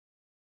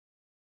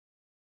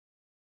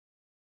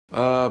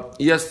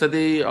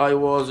Yesterday I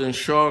was in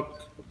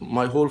shock.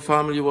 My whole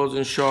family was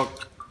in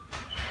shock.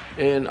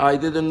 And I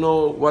didn't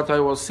know what I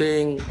was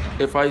saying.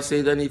 If I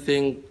said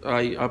anything,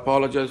 I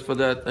apologize for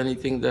that.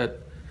 Anything that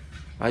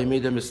I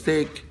made a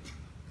mistake,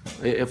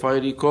 if I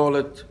recall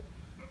it.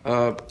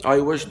 I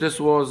wish this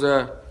was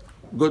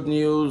good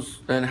news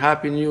and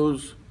happy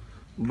news.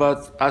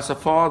 But as a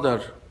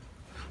father,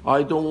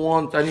 I don't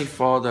want any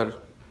father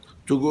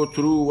to go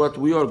through what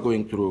we are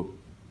going through.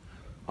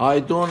 I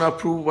don't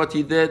approve what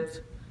he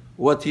did.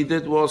 What he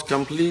did was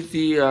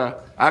completely an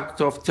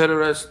act of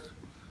terrorist.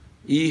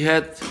 He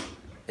had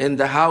in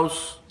the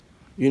house,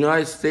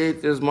 United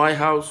States is my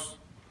house.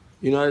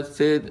 United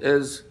States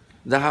is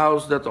the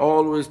house that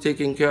always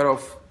taking care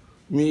of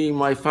me,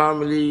 my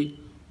family,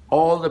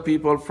 all the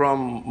people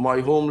from my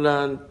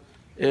homeland,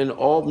 and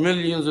all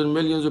millions and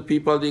millions of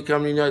people, they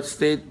come to the United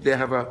States, they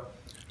have a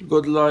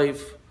good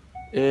life,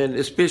 and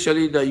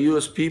especially the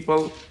US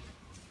people,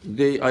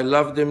 I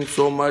love them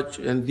so much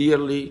and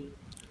dearly.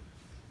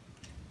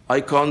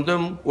 I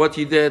condemn what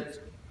he did.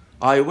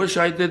 I wish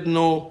I did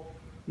know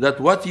that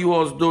what he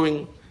was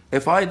doing,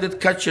 if I did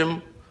catch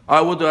him,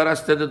 I would have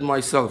arrested it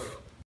myself.